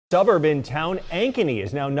Suburb in town, Ankeny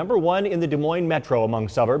is now #1 in the Des Moines metro among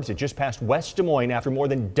suburbs. It just passed West Des Moines after more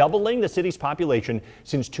than doubling the city's population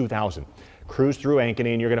since 2000. Cruise through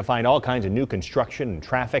Ankeny and you're going to find all kinds of new construction and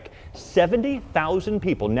traffic. 70,000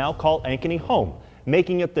 people now call Ankeny home,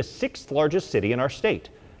 making it the 6th largest city in our state.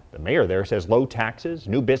 The mayor there says low taxes,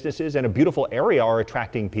 new businesses, and a beautiful area are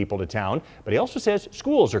attracting people to town, but he also says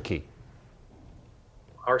schools are key.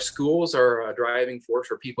 Our schools are a driving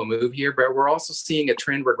force where people move here, but we're also seeing a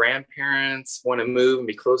trend where grandparents want to move and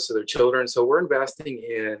be close to their children. So we're investing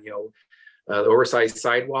in, the oversized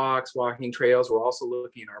sidewalks, walking trails. We're also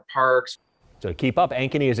looking at our parks. To keep up,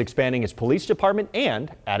 Ankeny is expanding its police department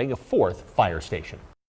and adding a 4th fire station.